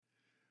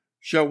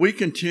Shall we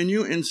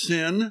continue in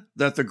sin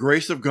that the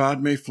grace of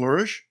God may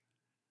flourish?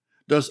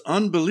 Does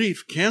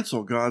unbelief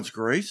cancel God's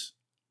grace?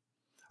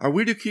 Are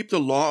we to keep the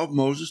law of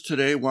Moses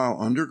today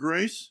while under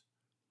grace?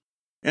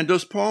 And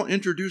does Paul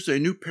introduce a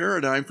new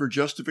paradigm for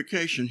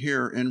justification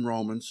here in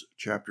Romans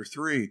chapter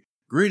 3?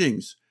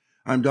 Greetings,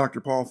 I'm Dr.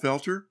 Paul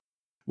Felter.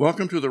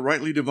 Welcome to the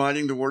Rightly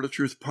Dividing the Word of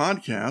Truth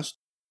podcast.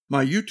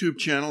 My YouTube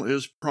channel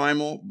is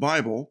Primal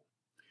Bible.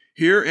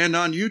 Here and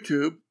on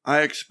YouTube,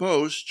 I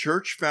expose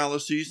church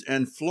fallacies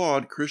and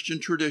flawed Christian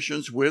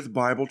traditions with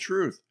Bible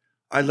truth.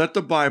 I let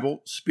the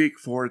Bible speak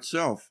for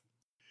itself.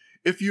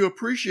 If you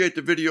appreciate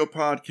the video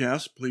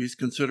podcast, please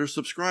consider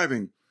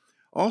subscribing.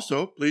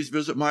 Also, please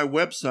visit my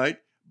website,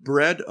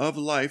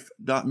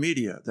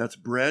 breadoflife.media. That's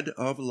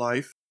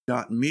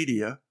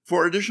breadoflife.media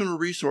for additional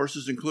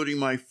resources, including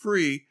my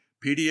free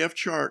PDF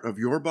chart of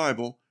your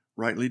Bible,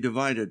 rightly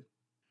divided.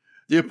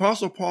 The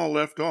Apostle Paul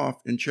left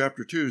off in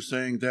chapter 2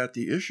 saying that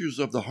the issues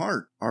of the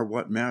heart are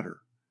what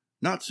matter,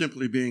 not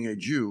simply being a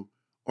Jew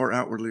or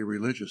outwardly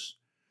religious.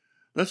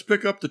 Let's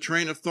pick up the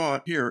train of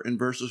thought here in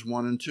verses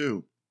 1 and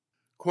 2.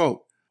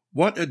 Quote,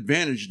 "What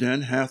advantage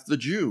then hath the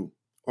Jew?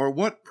 Or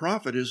what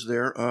profit is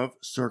there of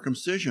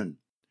circumcision?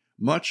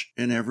 Much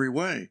in every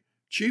way,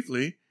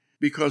 chiefly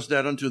because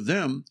that unto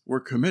them were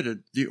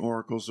committed the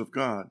oracles of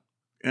God."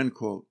 End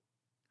quote.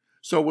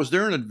 So was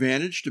there an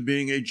advantage to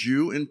being a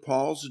Jew in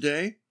Paul's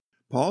day?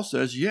 Paul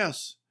says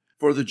yes,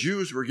 for the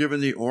Jews were given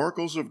the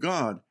oracles of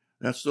God.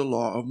 That's the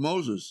law of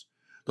Moses.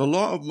 The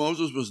law of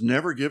Moses was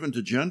never given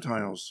to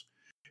Gentiles.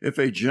 If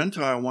a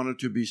Gentile wanted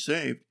to be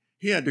saved,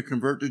 he had to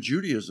convert to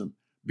Judaism,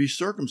 be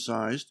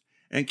circumcised,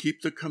 and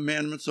keep the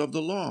commandments of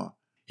the law.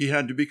 He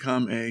had to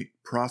become a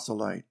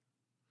proselyte.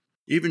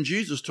 Even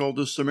Jesus told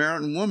the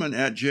Samaritan woman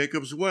at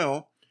Jacob's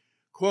well,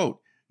 quote,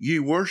 "Ye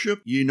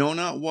worship ye know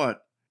not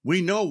what.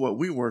 We know what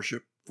we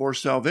worship, for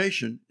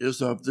salvation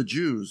is of the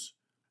Jews."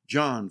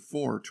 John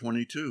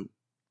 4:22.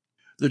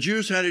 The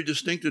Jews had a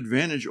distinct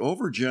advantage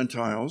over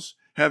Gentiles,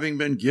 having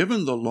been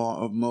given the law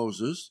of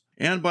Moses,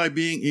 and by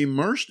being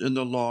immersed in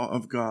the law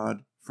of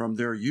God from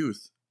their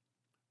youth.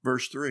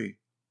 Verse 3,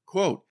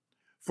 quote,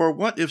 "For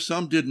what if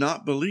some did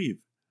not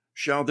believe?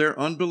 Shall their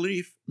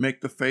unbelief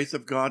make the faith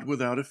of God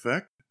without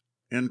effect?"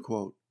 End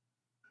quote.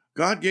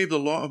 God gave the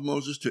law of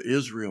Moses to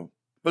Israel,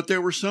 but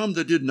there were some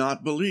that did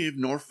not believe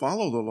nor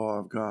follow the law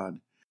of God.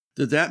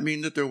 Did that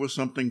mean that there was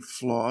something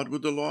flawed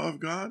with the law of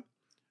God?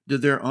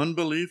 Did their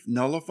unbelief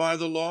nullify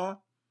the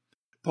law?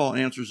 Paul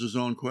answers his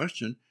own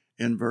question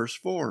in verse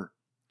 4.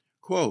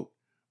 Quote,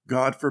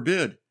 "God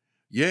forbid.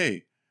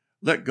 Yea,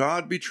 let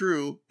God be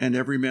true, and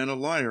every man a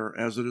liar,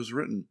 as it is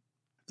written,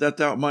 that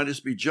thou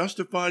mightest be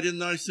justified in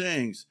thy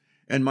sayings,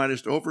 and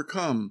mightest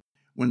overcome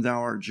when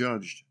thou art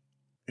judged."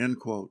 End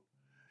quote.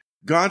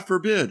 God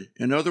forbid.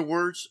 In other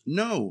words,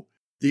 no.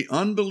 The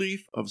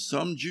unbelief of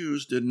some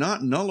Jews did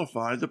not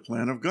nullify the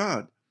plan of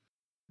God.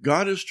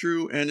 God is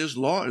true and His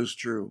law is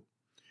true.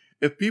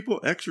 If people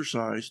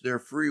exercise their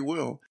free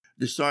will,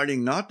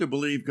 deciding not to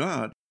believe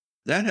God,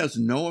 that has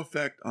no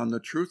effect on the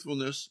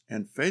truthfulness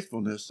and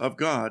faithfulness of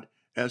God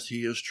as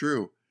He is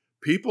true.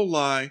 People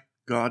lie,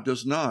 God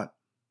does not.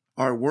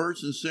 Our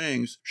words and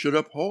sayings should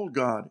uphold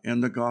God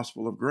and the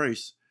gospel of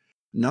grace,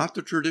 not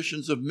the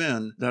traditions of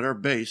men that are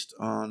based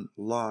on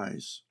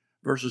lies.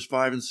 Verses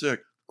 5 and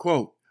 6,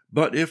 quote,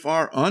 "But if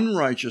our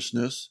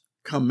unrighteousness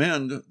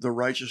commend the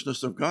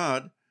righteousness of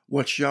God,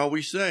 what shall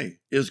we say?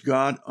 Is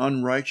God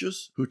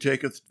unrighteous, who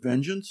taketh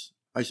vengeance?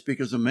 I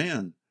speak as a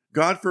man.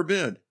 God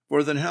forbid,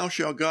 for then how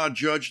shall God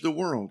judge the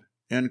world?"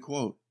 End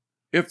quote.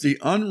 If the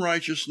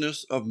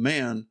unrighteousness of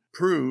man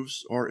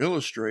proves or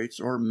illustrates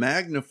or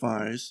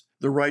magnifies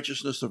the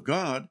righteousness of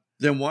God,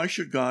 then why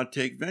should God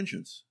take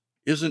vengeance?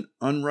 Isn't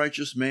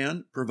unrighteous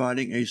man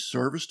providing a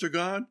service to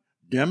God,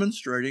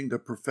 demonstrating the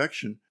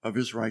perfection of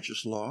His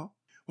righteous law?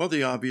 Well,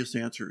 the obvious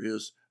answer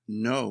is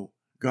no.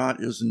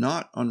 God is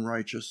not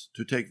unrighteous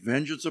to take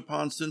vengeance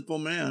upon sinful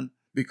man,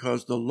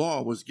 because the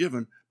law was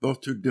given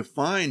both to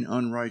define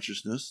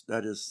unrighteousness,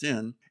 that is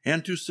sin,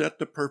 and to set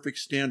the perfect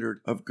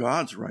standard of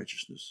God's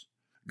righteousness.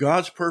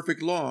 God's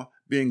perfect law,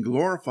 being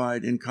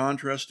glorified in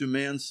contrast to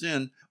man's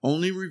sin,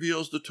 only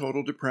reveals the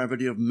total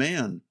depravity of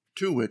man,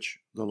 to which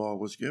the law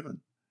was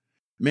given.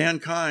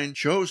 Mankind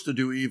chose to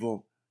do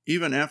evil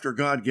even after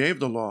God gave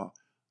the law,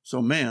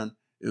 so man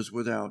is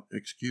without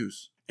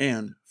excuse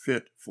and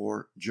fit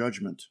for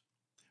judgment.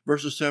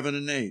 Verses 7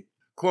 and 8,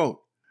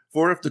 quote,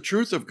 "For if the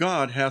truth of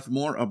God hath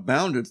more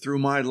abounded through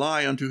my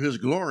lie unto His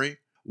glory,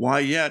 why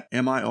yet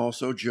am I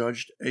also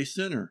judged a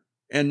sinner?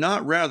 And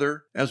not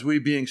rather, as we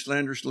being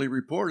slanderously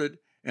reported,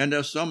 and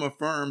as some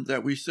affirm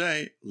that we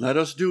say, Let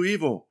us do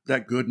evil,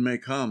 that good may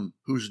come,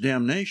 whose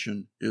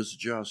damnation is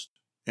just."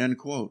 End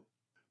quote.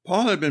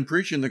 Paul had been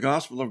preaching the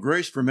gospel of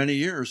grace for many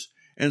years,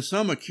 and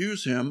some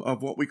accuse him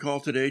of what we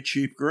call today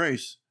cheap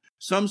grace.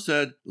 Some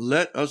said,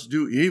 "Let us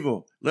do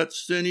evil,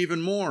 let's sin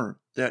even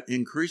more, that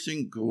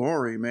increasing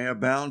glory may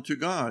abound to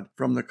God,"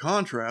 from the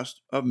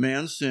contrast of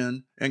man's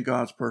sin and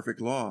God's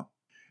perfect law.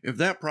 If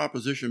that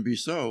proposition be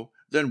so,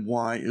 then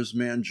why is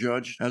man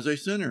judged as a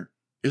sinner?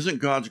 Isn't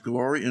God's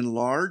glory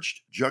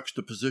enlarged,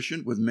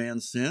 juxtaposition with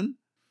man's sin?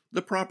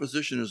 The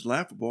proposition is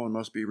laughable and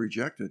must be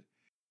rejected.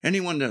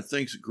 Anyone that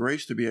thinks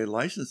grace to be a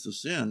license to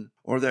sin,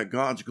 or that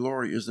God's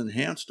glory is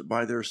enhanced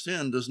by their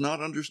sin, does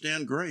not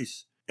understand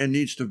grace and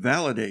needs to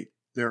validate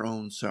their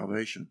own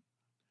salvation.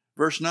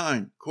 Verse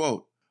 9,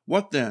 quote,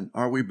 "What then?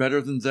 Are we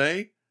better than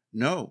they?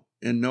 No,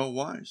 in no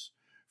wise.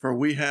 For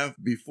we have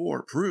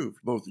before proved,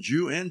 both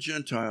Jew and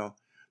Gentile,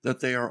 that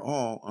they are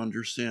all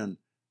under sin."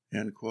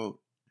 End quote.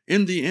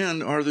 In the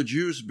end, are the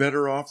Jews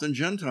better off than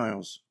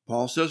Gentiles?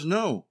 Paul says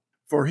no,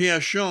 for he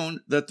has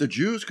shown that the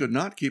Jews could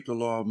not keep the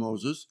law of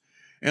Moses,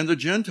 and the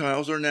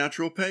Gentiles are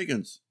natural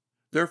pagans.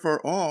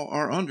 Therefore, all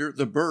are under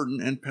the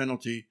burden and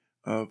penalty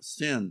of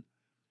sin.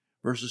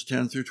 Verses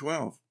 10 through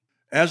 12.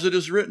 "As it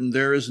is written,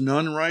 there is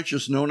none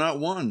righteous, no, not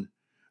one.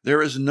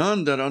 There is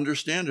none that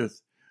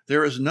understandeth.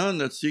 There is none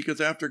that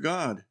seeketh after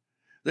God.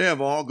 They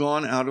have all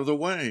gone out of the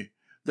way.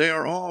 They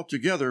are all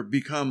together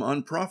become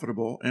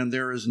unprofitable, and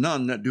there is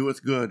none that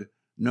doeth good,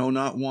 no,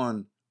 not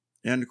one."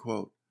 End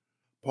quote.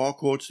 Paul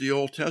quotes the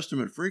Old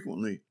Testament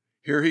frequently.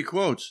 Here he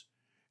quotes,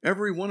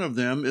 "Every one of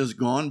them is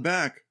gone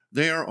back.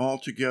 They are all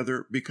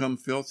together become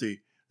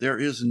filthy. There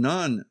is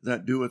none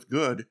that doeth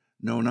good,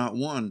 no, not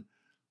one."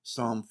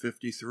 Psalm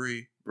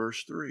 53,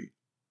 verse 3.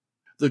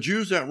 The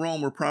Jews at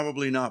Rome were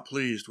probably not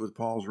pleased with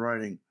Paul's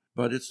writing,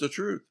 but it's the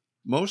truth.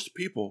 Most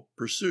people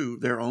pursue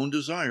their own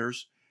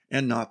desires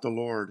and not the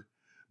Lord.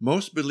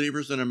 Most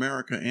believers in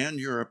America and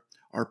Europe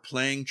are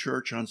playing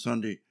church on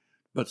Sunday,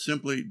 but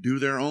simply do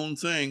their own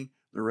thing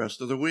the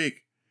rest of the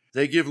week.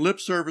 They give lip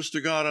service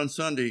to God on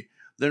Sunday,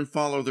 then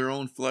follow their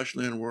own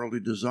fleshly and worldly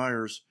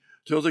desires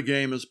till the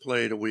game is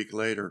played a week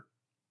later.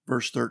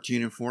 Verse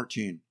 13 and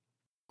 14.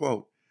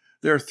 Quote,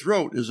 "Their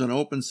throat is an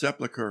open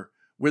sepulchre.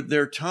 With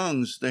their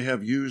tongues they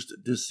have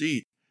used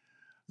deceit.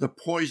 The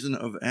poison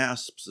of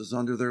asps is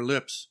under their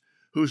lips,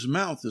 whose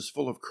mouth is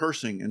full of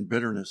cursing and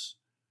bitterness."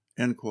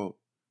 End quote.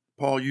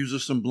 Paul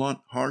uses some blunt,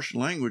 harsh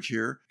language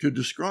here to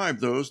describe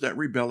those that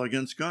rebel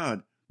against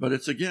God, but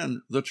it's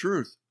again the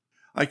truth.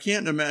 I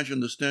can't imagine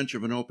the stench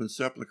of an open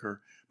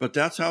sepulchre, but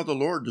that's how the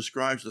Lord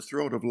describes the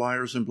throat of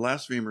liars and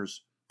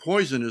blasphemers.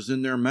 Poison is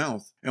in their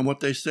mouth, and what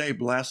they say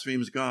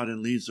blasphemes God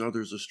and leads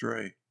others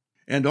astray.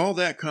 And all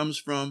that comes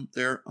from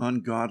their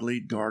ungodly,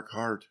 dark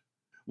heart.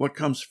 What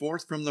comes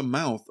forth from the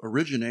mouth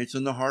originates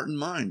in the heart and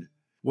mind.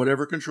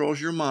 Whatever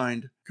controls your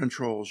mind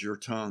controls your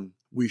tongue.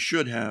 We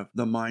should have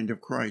the mind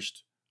of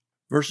Christ.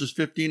 Verses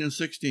 15 and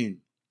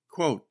 16,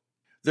 quote,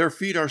 "Their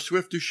feet are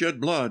swift to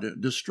shed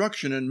blood.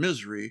 Destruction and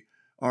misery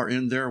are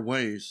in their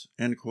ways."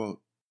 End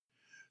quote.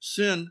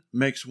 Sin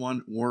makes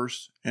one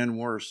worse and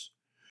worse,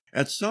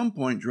 at some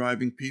point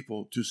driving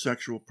people to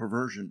sexual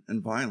perversion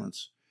and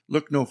violence.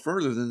 Look no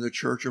further than the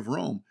Church of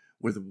Rome,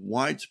 with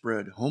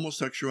widespread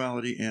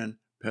homosexuality and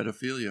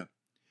pedophilia.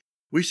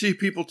 We see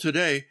people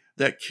today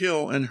that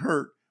kill and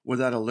hurt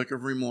without a lick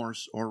of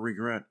remorse or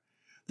regret.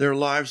 Their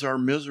lives are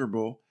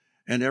miserable,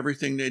 and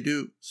everything they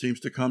do seems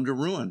to come to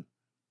ruin.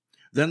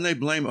 Then they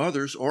blame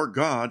others or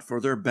God for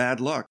their bad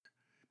luck.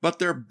 But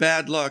their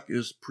bad luck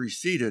is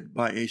preceded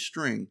by a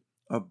string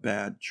of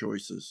bad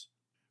choices.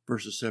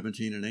 Verses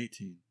 17 and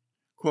 18.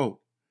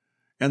 Quote,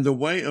 "And the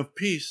way of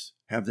peace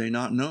have they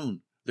not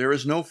known. There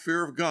is no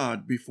fear of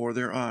God before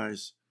their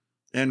eyes."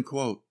 End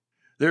quote.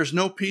 There is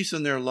no peace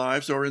in their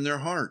lives or in their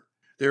heart.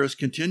 There is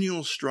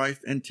continual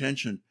strife and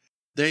tension.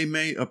 They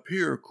may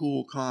appear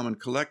cool, calm, and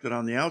collected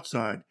on the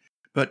outside,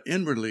 but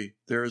inwardly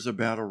there is a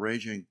battle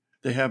raging.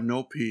 They have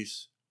no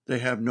peace. They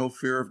have no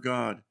fear of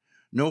God,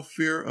 no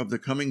fear of the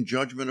coming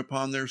judgment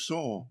upon their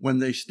soul when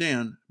they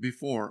stand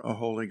before a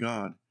holy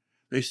God.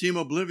 They seem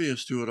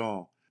oblivious to it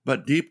all,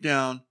 but deep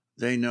down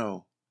they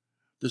know.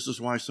 This is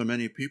why so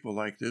many people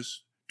like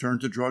this turn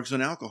to drugs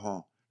and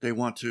alcohol. They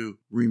want to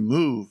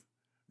remove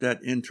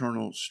that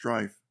internal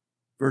strife.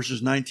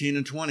 Verses 19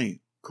 and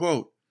 20,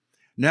 quote,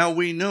 "Now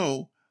we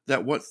know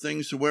that what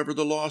things soever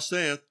the law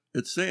saith,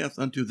 it saith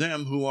unto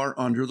them who are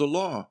under the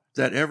law,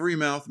 that every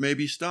mouth may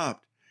be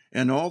stopped,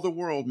 and all the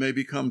world may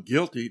become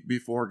guilty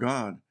before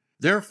God.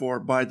 Therefore,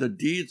 by the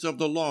deeds of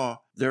the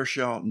law, there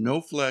shall no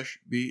flesh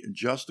be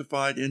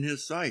justified in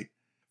his sight,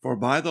 for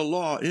by the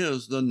law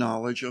is the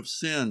knowledge of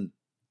sin."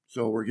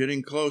 So we're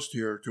getting close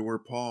here to where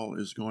Paul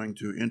is going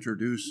to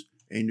introduce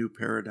a new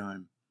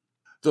paradigm.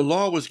 The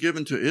law was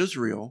given to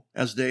Israel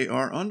as they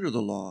are under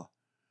the law.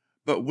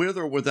 But with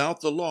or without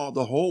the law,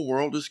 the whole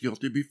world is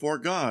guilty before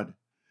God.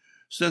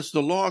 Since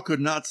the law could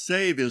not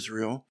save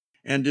Israel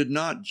and did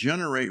not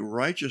generate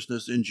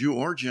righteousness in Jew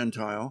or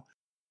Gentile,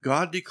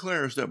 God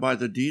declares that by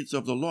the deeds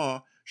of the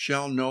law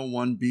shall no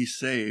one be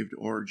saved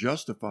or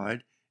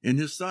justified in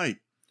his sight.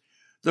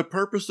 The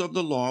purpose of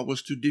the law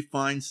was to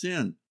define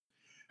sin.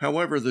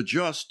 However, the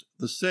just,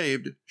 the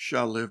saved,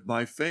 shall live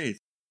by faith.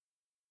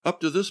 Up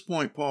to this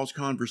point, Paul's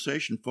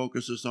conversation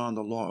focuses on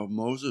the law of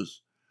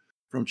Moses.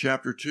 From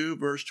chapter 2,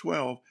 verse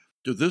 12,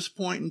 to this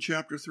point in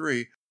chapter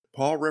 3,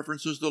 Paul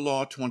references the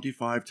law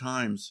 25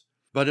 times.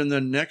 But in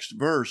the next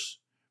verse,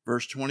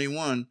 verse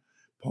 21,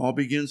 Paul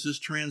begins his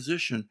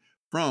transition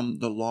from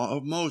the law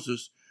of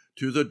Moses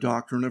to the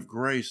doctrine of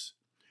grace.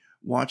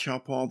 Watch how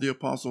Paul the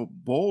Apostle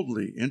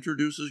boldly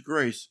introduces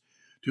grace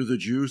to the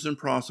Jews and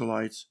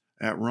proselytes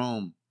at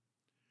Rome.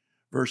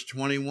 Verse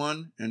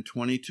 21 and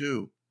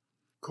 22,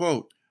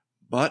 quote,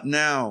 "But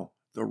now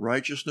the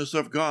righteousness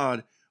of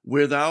God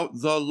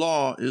without the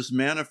law is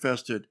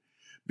manifested,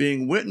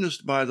 being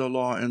witnessed by the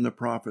law and the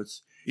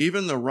prophets,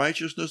 even the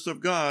righteousness of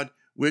God,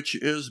 which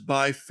is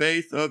by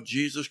faith of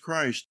Jesus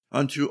Christ,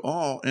 unto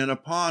all and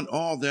upon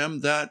all them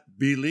that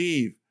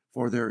believe,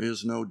 for there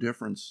is no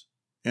difference."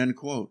 End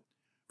quote.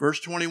 Verse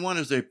 21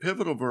 is a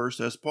pivotal verse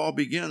as Paul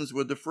begins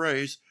with the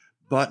phrase,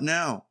 "but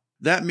now."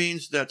 That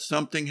means that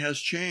something has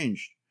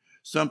changed.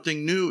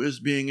 Something new is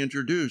being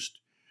introduced.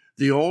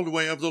 The old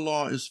way of the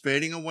law is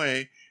fading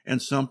away, and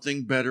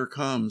something better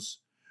comes.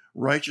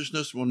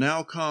 Righteousness will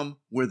now come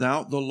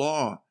without the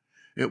law.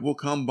 It will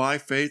come by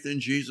faith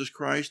in Jesus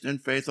Christ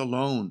and faith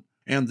alone.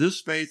 And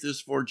this faith is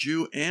for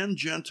Jew and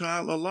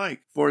Gentile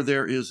alike, for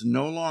there is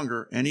no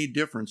longer any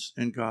difference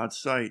in God's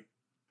sight.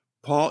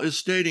 Paul is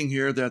stating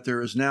here that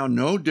there is now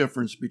no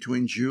difference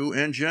between Jew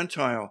and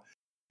Gentile.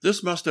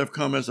 This must have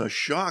come as a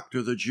shock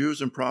to the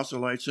Jews and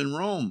proselytes in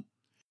Rome.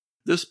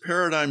 This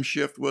paradigm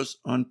shift was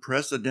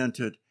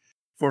unprecedented.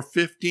 For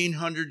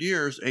 1,500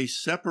 years, a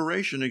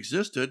separation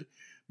existed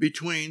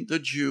between the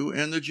Jew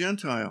and the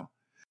Gentile.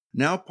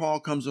 Now Paul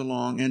comes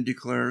along and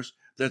declares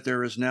that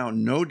there is now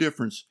no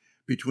difference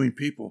between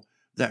people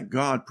that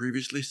God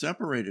previously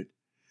separated.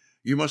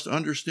 You must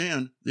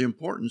understand the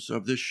importance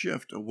of this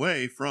shift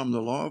away from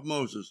the law of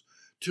Moses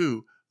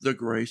to the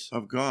grace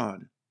of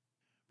God.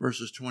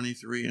 Verses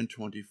 23 and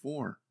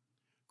 24.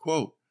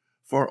 Quote,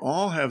 "For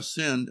all have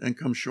sinned and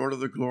come short of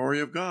the glory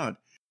of God,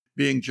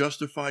 being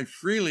justified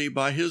freely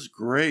by his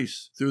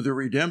grace through the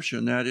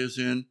redemption that is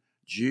in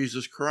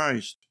Jesus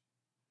Christ."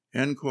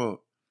 End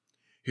quote.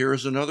 Here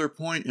is another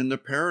point in the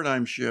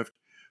paradigm shift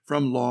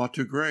from law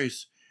to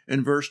grace.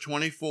 In verse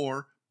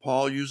 24,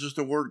 Paul uses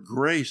the word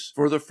grace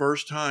for the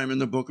first time in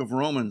the book of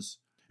Romans.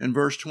 In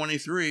verse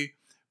 23,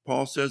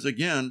 Paul says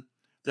again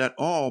that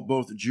all,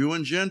 both Jew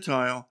and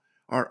Gentile,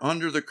 are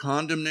under the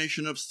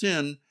condemnation of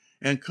sin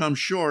and come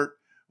short,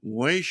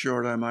 way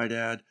short I might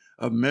add,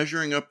 of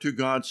measuring up to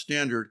God's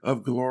standard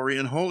of glory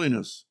and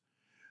holiness.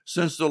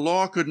 Since the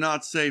law could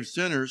not save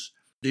sinners,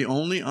 the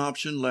only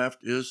option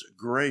left is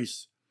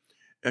grace,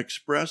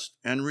 expressed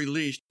and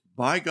released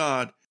by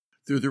God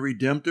through the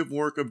redemptive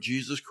work of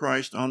Jesus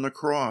Christ on the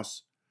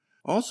cross.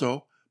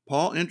 Also,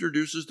 Paul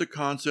introduces the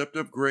concept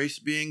of grace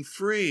being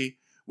free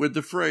with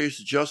the phrase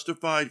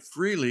justified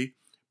freely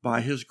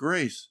by his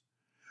grace.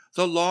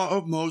 The law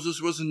of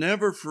Moses was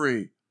never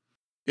free.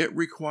 It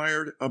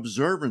required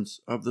observance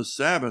of the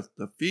Sabbath,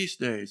 the feast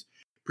days,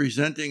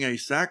 presenting a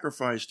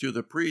sacrifice to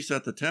the priests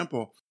at the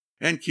temple,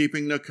 and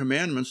keeping the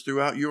commandments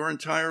throughout your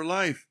entire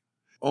life.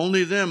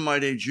 Only then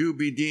might a Jew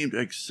be deemed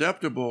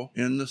acceptable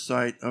in the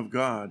sight of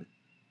God.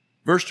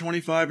 Verse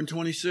 25 and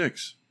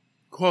 26,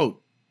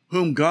 quote,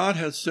 "Whom God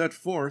hath set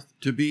forth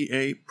to be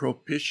a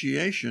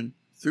propitiation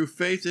through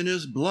faith in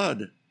his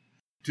blood,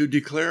 to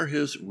declare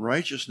his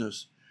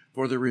righteousness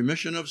for the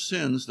remission of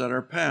sins that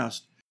are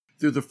past,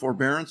 through the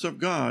forbearance of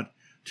God,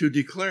 to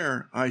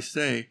declare, I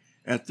say,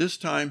 at this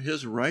time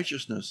his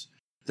righteousness,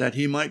 that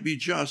he might be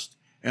just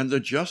and the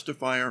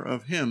justifier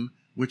of him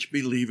which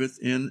believeth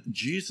in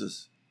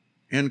Jesus."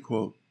 End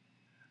quote.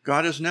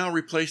 God has now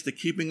replaced the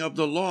keeping of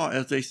the law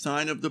as a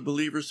sign of the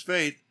believer's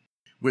faith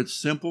with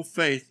simple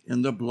faith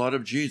in the blood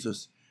of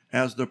Jesus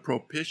as the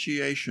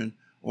propitiation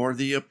or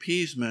the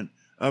appeasement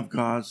of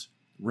God's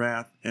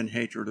wrath and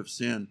hatred of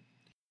sin.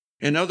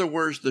 In other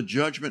words, the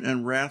judgment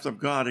and wrath of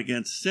God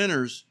against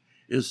sinners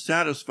is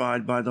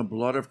satisfied by the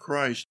blood of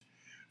Christ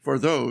for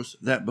those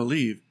that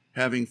believe,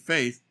 having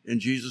faith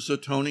in Jesus'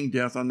 atoning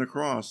death on the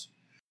cross.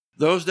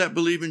 Those that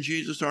believe in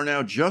Jesus are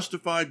now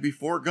justified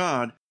before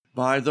God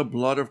by the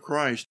blood of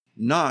Christ,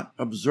 not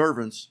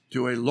observance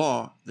to a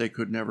law they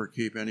could never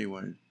keep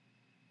anyway.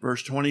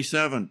 Verse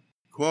 27,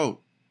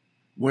 quote,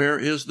 "Where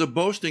is the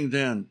boasting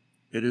then?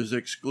 It is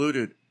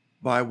excluded.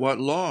 By what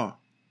law?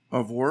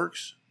 Of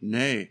works?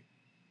 Nay,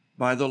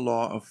 by the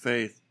law of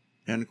faith."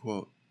 End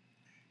quote.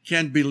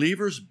 Can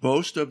believers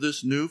boast of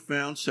this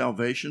newfound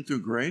salvation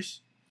through grace?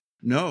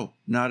 No,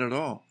 not at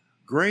all.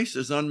 Grace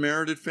is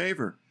unmerited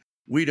favor.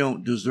 We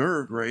don't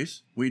deserve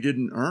grace. We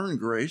didn't earn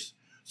grace,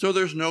 so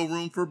there's no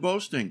room for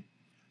boasting.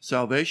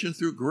 Salvation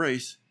through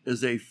grace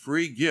is a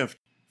free gift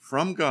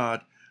from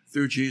God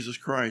through Jesus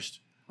Christ.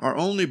 Our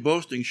only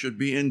boasting should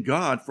be in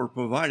God for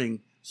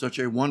providing such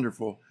a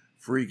wonderful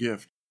free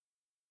gift.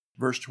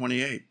 Verse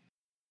 28,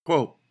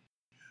 quote,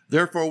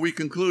 "Therefore we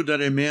conclude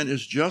that a man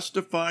is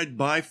justified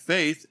by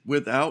faith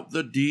without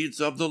the deeds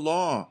of the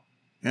law."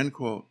 End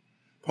quote.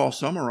 Paul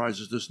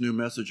summarizes this new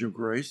message of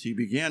grace. He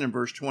began in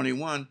verse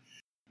 21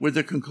 with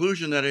the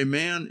conclusion that a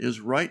man is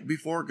right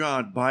before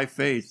God by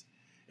faith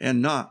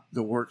and not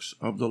the works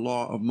of the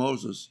law of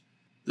Moses.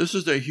 This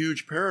is a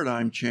huge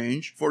paradigm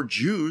change for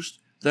Jews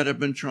that have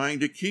been trying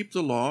to keep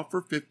the law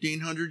for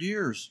 1,500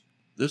 years.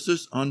 This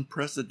is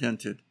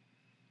unprecedented.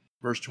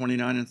 Verse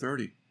 29 and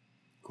 30,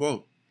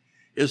 quote,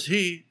 Is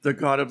he the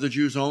God of the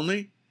Jews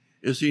only?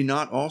 Is he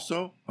not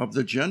also of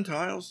the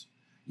Gentiles?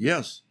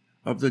 Yes,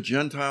 of the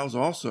Gentiles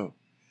also.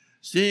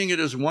 Seeing it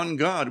is one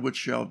God which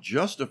shall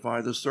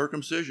justify the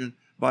circumcision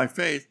by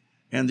faith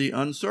and the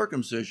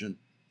uncircumcision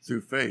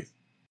through faith.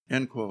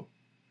 End quote.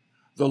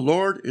 The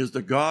Lord is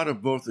the God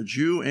of both the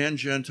Jew and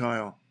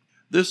Gentile.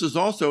 This is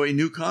also a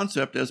new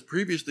concept, as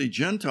previously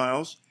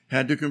Gentiles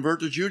had to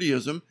convert to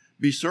Judaism,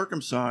 be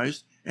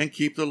circumcised, and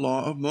keep the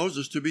law of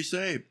Moses to be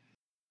saved.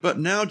 But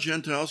now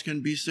Gentiles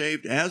can be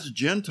saved as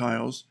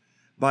Gentiles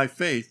by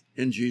faith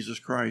in Jesus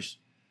Christ.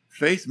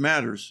 Faith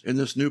matters in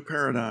this new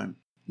paradigm,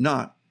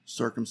 not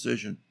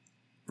circumcision.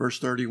 Verse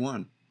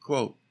 31,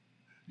 quote,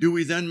 "Do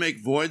we then make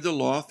void the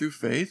law through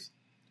faith?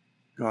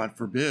 God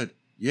forbid.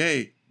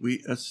 Yea, we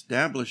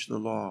establish the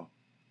law."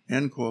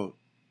 End quote.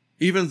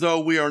 Even though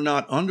we are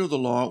not under the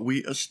law,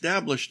 we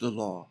establish the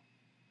law.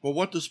 Well,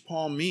 what does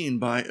Paul mean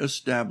by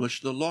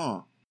establish the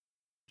law?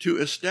 To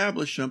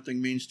establish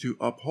something means to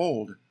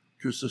uphold,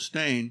 to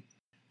sustain,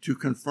 to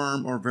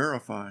confirm or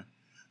verify.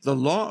 The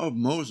law of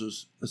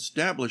Moses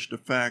established the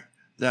fact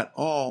that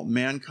all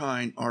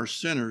mankind are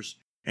sinners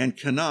and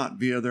cannot,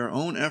 via their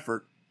own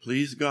effort,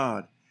 please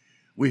God.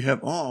 We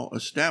have all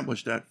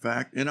established that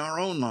fact in our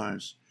own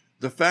lives.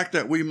 The fact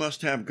that we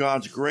must have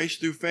God's grace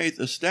through faith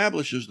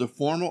establishes the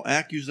formal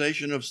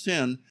accusation of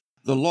sin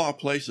the law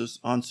places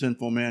on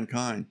sinful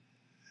mankind.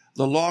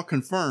 The law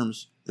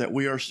confirms that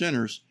we are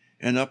sinners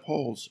and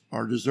upholds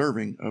our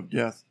deserving of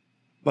death.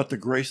 But the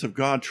grace of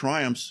God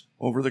triumphs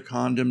over the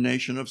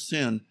condemnation of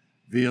sin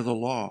via the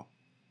law.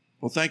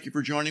 Well, thank you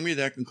for joining me.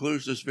 That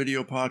concludes this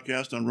video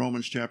podcast on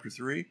Romans chapter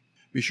 3.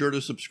 Be sure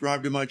to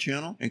subscribe to my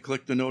channel and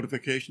click the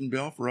notification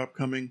bell for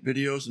upcoming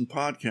videos and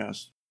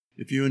podcasts.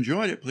 If you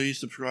enjoyed it, please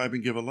subscribe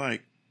and give a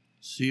like.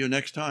 See you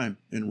next time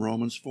in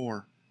Romans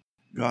 4.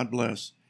 God bless.